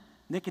condemned.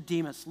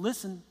 Nicodemus,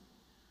 listen.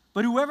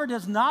 But whoever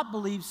does not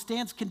believe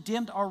stands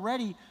condemned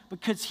already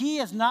because he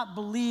has not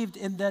believed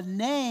in the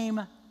name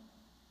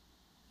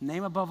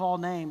above all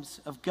names,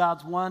 of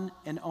God's one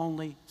and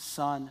only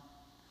Son.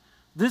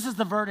 This is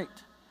the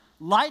verdict.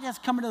 Light has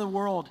come into the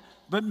world,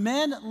 but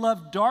men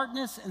love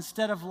darkness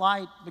instead of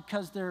light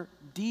because their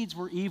deeds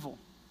were evil.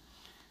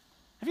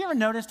 Have you ever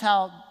noticed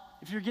how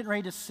if you're getting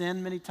ready to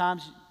sin many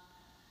times,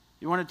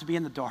 you want it to be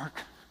in the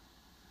dark?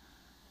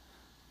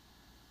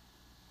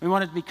 We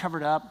want it to be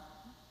covered up.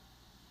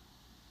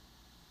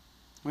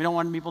 We don't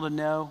want people to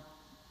know.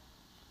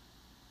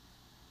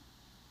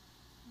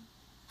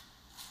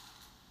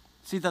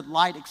 See, the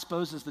light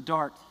exposes the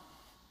dark.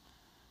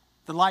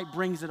 The light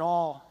brings it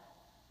all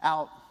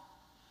out.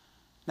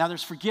 Now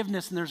there's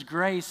forgiveness and there's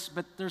grace,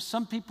 but there's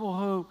some people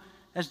who,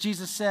 as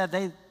Jesus said,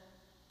 they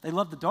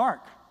love the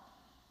dark.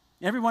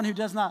 Everyone who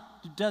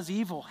does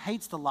evil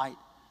hates the light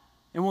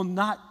and will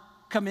not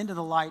come into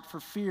the light for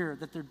fear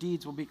that their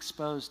deeds will be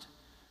exposed.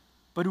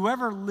 But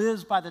whoever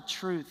lives by the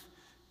truth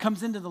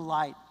comes into the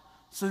light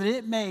so that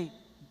it may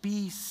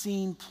be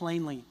seen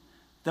plainly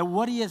that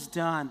what he has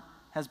done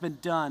has been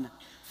done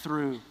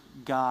through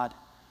God.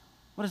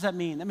 What does that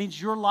mean? That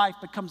means your life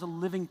becomes a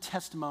living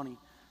testimony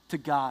to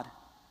God.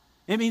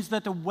 It means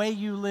that the way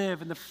you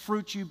live and the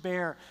fruit you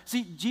bear.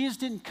 See, Jesus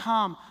didn't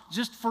come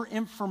just for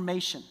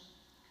information.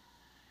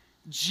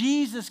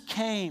 Jesus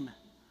came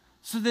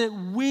so that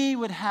we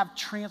would have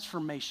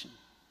transformation,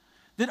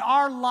 that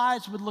our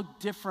lives would look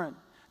different,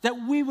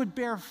 that we would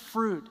bear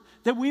fruit,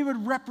 that we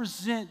would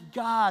represent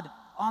God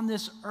on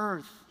this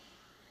earth,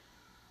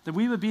 that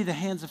we would be the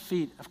hands and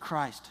feet of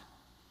Christ.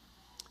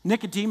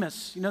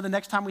 Nicodemus, the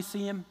next time we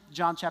see him,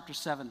 John chapter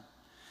 7.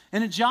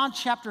 And in John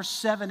chapter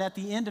 7, at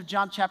the end of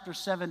John chapter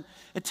 7,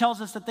 it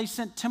tells us that they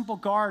sent temple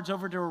guards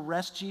over to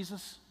arrest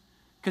Jesus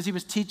because he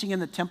was teaching in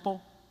the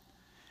temple.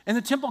 And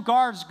the temple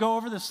guards go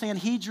over the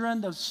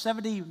Sanhedrin, those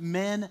 70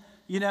 men,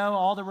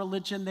 all the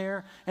religion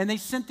there. And they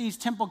sent these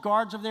temple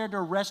guards over there to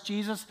arrest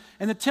Jesus.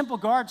 And the temple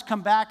guards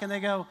come back and they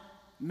go,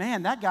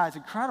 man, that guy's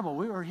incredible.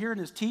 We were hearing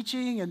his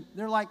teaching. And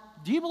they're like,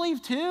 do you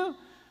believe too?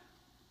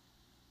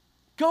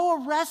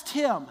 Go arrest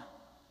him.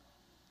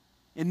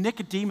 And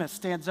Nicodemus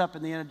stands up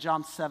in the end of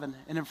John 7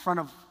 and in front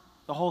of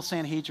the whole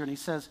Sanhedrin. He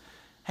says,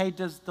 hey,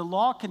 does the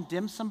law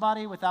condemn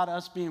somebody without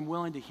us being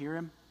willing to hear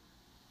him?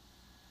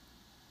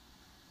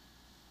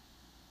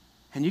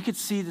 And you could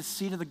see the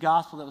seed of the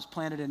gospel that was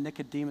planted in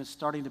Nicodemus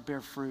starting to bear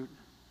fruit.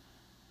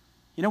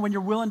 When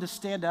you're willing to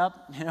stand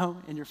up,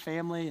 in your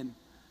family and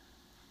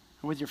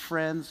with your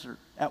friends or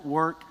at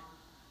work,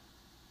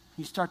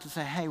 you start to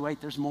say, hey, wait,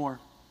 there's more.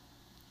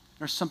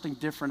 There's something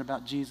different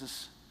about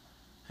Jesus,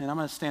 and I'm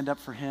going to stand up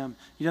for him.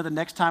 The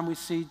next time we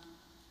see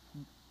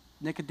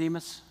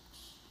Nicodemus,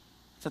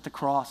 it's at the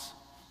cross.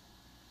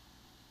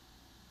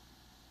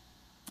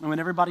 And when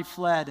everybody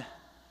fled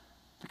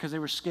because they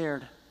were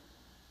scared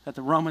that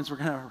the Romans were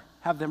going to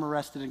have them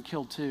arrested and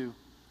killed too,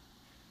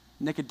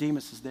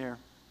 Nicodemus is there.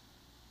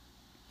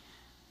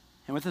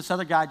 And with this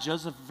other guy,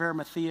 Joseph of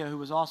Arimathea, who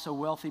was also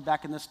wealthy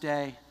back in this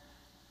day,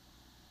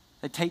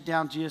 they take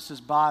down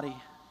Jesus' body.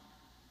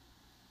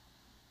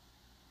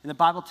 And the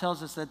Bible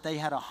tells us that they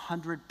had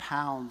 100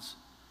 pounds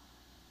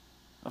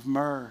of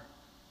myrrh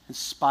and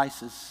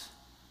spices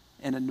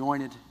and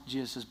anointed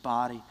Jesus'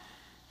 body,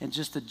 and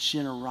just the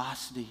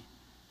generosity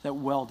that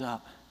welled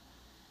up.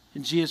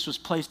 And Jesus was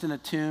placed in a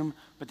tomb,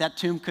 but that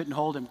tomb couldn't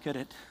hold him, could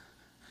it?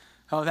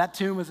 Oh, that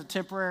tomb was a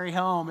temporary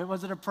home. It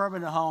wasn't a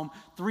permanent home.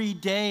 3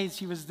 days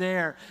he was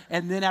there,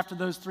 and then after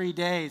those 3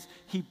 days,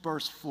 he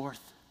burst forth.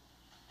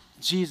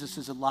 Jesus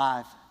is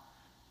alive.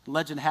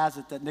 Legend has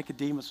it that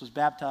Nicodemus was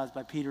baptized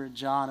by Peter and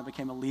John and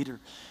became a leader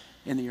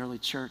in the early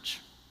church.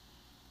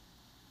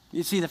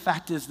 You see, the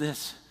fact is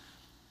this.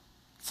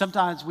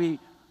 Sometimes we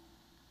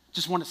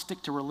just want to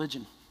stick to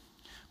religion.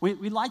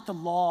 We like the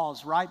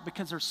laws, right,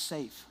 because they're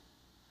safe.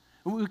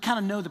 We kind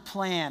of know the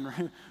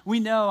plan. We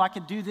know I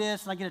could do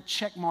this and I get a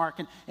check mark.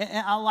 And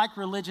I like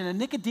religion. And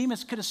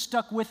Nicodemus could have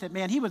stuck with it,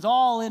 man. He was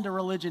all into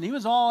religion. He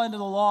was all into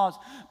the laws.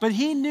 But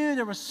he knew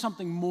there was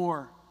something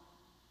more.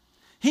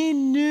 He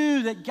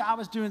knew that God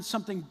was doing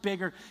something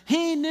bigger.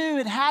 He knew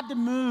it had to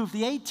move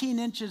the 18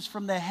 inches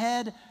from the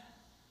head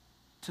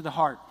to the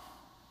heart.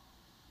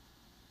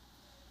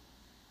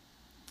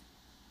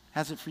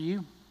 Has it for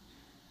you?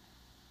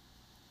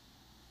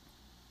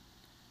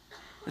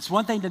 It's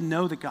one thing to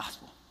know the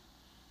gospel.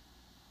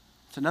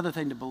 It's another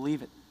thing to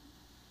believe it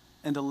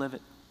and to live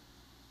it.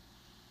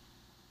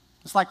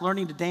 It's like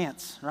learning to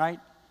dance, right?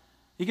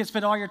 You can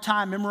spend all your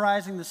time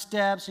memorizing the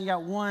steps, and you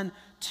got 1,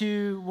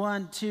 2,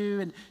 1, 2,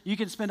 and you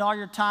can spend all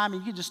your time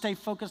and you can just stay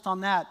focused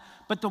on that.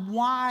 But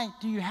why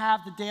do you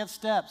have the dance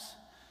steps?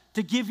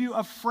 To give you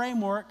a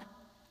framework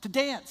to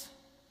dance.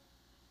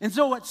 And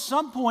so at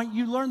some point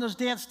you learn those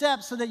dance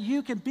steps so that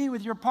you can be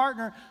with your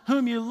partner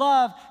whom you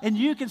love, and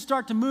you can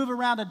start to move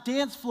around a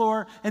dance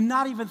floor and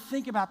not even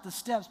think about the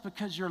steps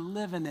because you're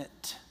living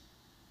it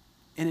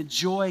and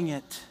enjoying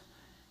it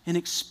and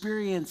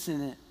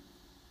experiencing it.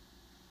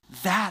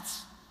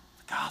 That's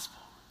the gospel.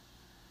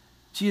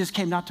 Jesus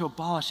came not to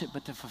abolish it,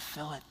 but to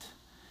fulfill it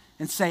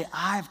and say,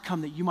 I've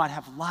come that you might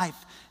have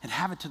life and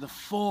have it to the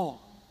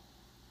full.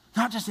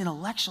 Not just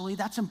intellectually,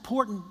 that's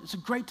important. It's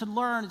great to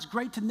learn, it's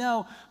great to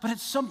know, but at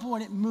some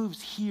point it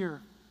moves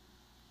here.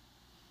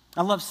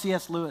 I love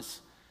C.S. Lewis.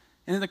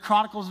 And in the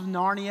Chronicles of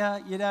Narnia,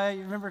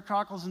 you remember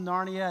Chronicles of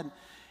Narnia?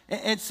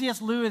 And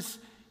C.S. Lewis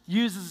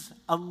uses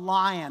a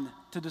lion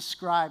to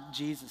describe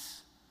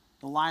Jesus,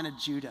 the Lion of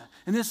Judah.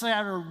 And this guy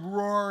had a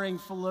roaring,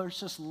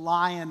 ferocious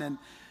lion and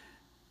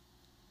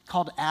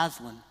called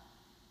Aslan.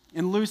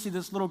 And Lucy,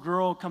 this little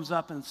girl, comes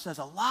up and says,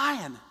 a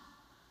lion.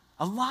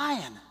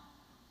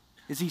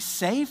 Is he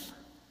safe?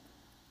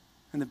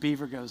 And the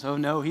beaver goes, oh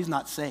no, he's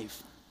not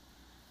safe,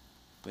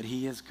 but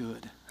he is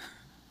good.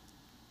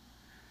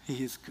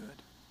 He is good.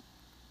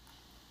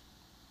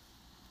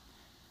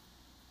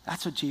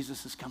 That's what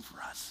Jesus has come for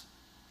us.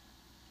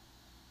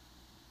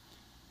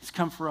 He's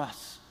come for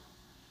us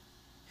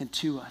and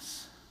to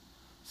us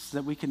so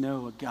that we can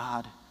know a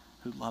God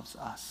who loves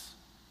us.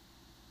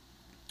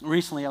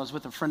 Recently, I was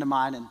with a friend of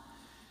mine, and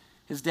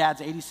his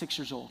dad's 86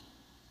 years old.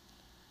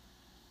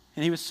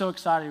 And he was so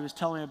excited. He was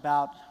telling me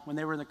about when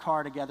they were in the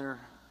car together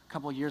a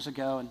couple of years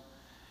ago. And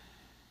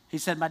he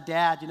said, my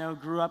dad,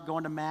 grew up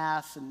going to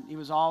Mass, and he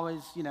was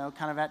always,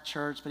 kind of at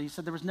church. But he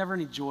said there was never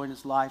any joy in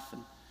his life.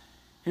 And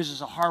he was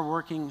just a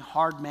hardworking,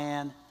 hard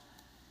man.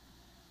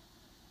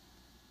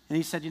 And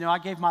he said, I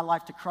gave my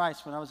life to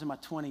Christ when I was in my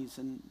 20s.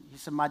 And he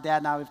said, my dad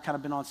and I, we've kind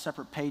of been on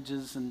separate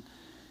pages. And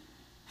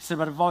he said,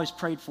 but I've always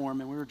prayed for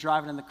him. And we were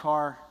driving in the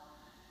car.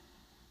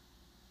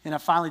 And I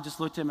finally just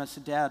looked at him and I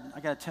said, Dad, I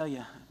got to tell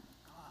you,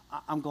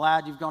 I'm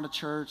glad you've gone to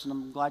church and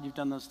I'm glad you've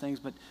done those things,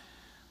 but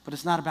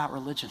it's not about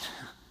religion.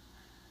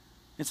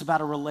 It's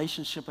about a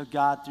relationship with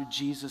God through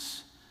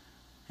Jesus.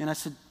 And I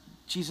said,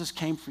 Jesus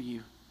came for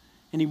you.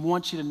 And he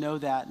wants you to know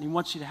that. And he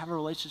wants you to have a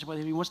relationship with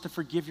him. He wants to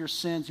forgive your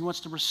sins. He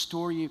wants to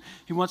restore you.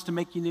 He wants to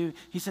make you new.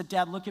 He said,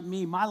 Dad, look at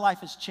me. My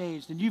life has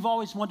changed. And you've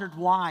always wondered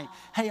why.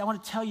 Hey, I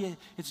want to tell you,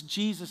 it's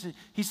Jesus. And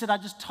he said, I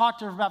just talked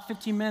to her for about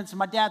 15 minutes. And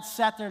my dad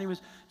sat there and he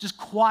was just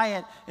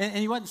quiet. And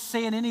he wasn't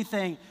saying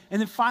anything. And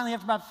then finally,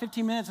 after about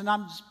 15 minutes, and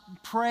I'm just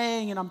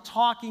praying and I'm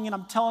talking and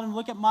I'm telling him,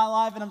 look at my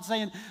life. And I'm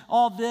saying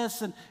all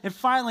this. And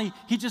finally,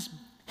 he just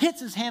hits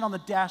his hand on the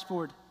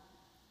dashboard.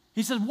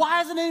 He says, why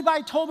hasn't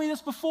anybody told me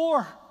this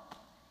before?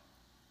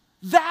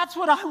 That's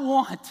what I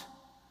want.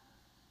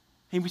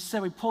 And we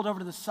said, we pulled over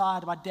to the side,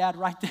 and my dad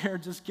right there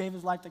just gave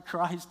his life to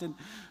Christ and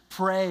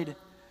prayed.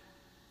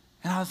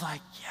 And I was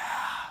like,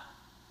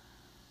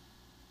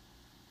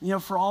 yeah.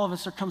 For all of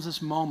us, there comes this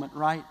moment,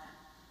 right?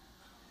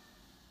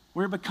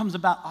 Where it becomes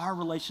about our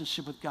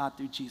relationship with God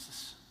through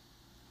Jesus.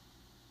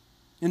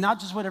 And not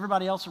just what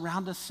everybody else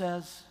around us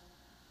says,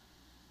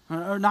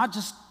 or not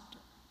just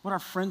what our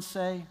friends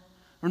say,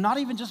 or not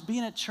even just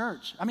being at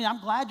church. I mean,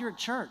 I'm glad you're at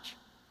church.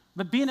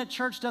 But being at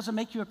church doesn't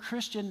make you a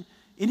Christian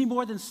any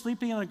more than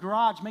sleeping in a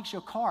garage makes you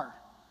a car.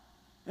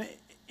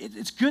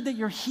 It's good that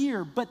you're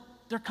here, but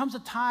there comes a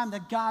time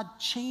that God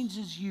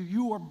changes you.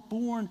 You are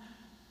born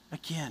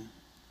again.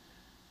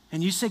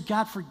 And you say,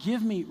 God,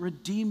 forgive me,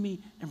 redeem me,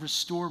 and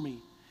restore me.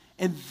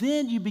 And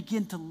then you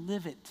begin to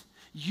live it.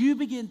 You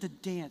begin to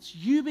dance.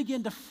 You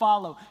begin to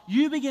follow.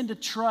 You begin to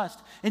trust.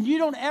 And you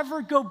don't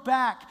ever go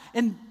back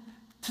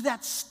to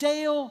that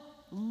stale,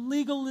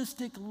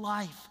 legalistic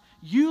life.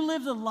 You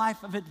live the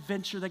life of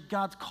adventure that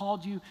God's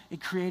called you and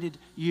created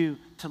you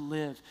to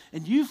live.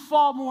 And you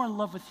fall more in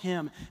love with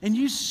him. And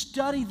you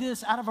study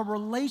this out of a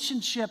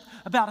relationship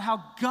about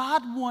how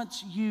God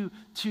wants you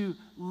to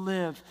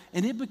live.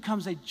 And it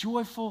becomes a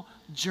joyful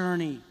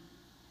journey.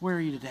 Where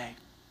are you today?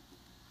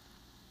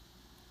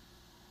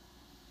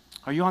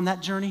 Are you on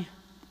that journey?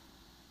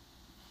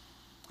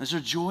 Is there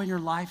joy in your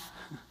life?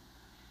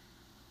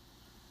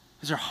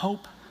 Is there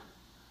hope?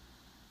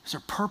 Is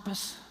there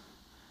purpose?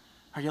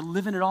 Are you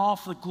living it all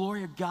for the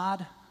glory of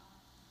God?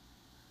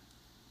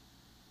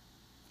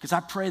 Because I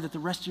pray that the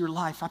rest of your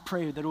life, I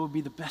pray that it will be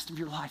the best of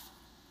your life.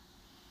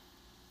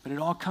 But it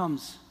all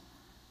comes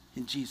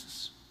in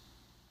Jesus.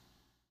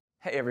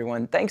 Hey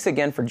everyone, thanks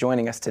again for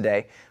joining us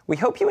today. We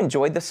hope you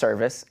enjoyed the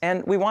service,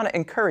 and we want to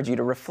encourage you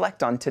to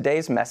reflect on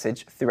today's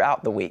message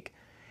throughout the week.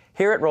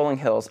 Here at Rolling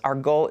Hills, our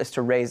goal is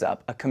to raise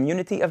up a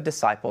community of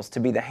disciples to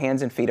be the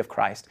hands and feet of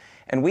Christ,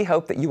 and we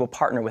hope that you will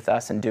partner with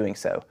us in doing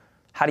so.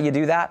 How do you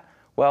do that?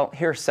 Well,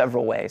 here are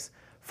several ways.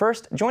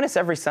 First, join us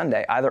every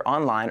Sunday, either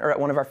online or at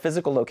one of our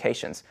physical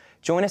locations.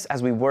 Join us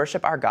as we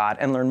worship our God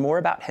and learn more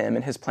about him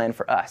and his plan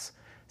for us.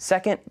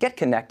 Second, get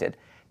connected.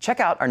 Check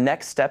out our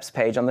Next Steps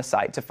page on the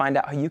site to find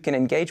out how you can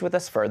engage with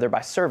us further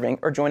by serving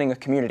or joining a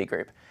community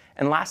group.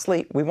 And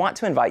lastly, we want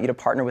to invite you to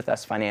partner with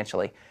us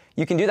financially.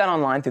 You can do that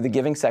online through the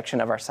giving section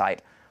of our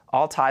site.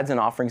 All tithes and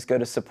offerings go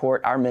to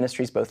support our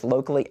ministries both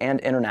locally and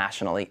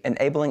internationally,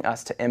 enabling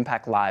us to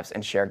impact lives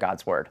and share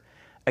God's word.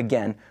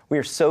 Again, we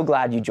are so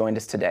glad you joined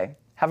us today.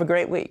 Have a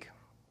great week.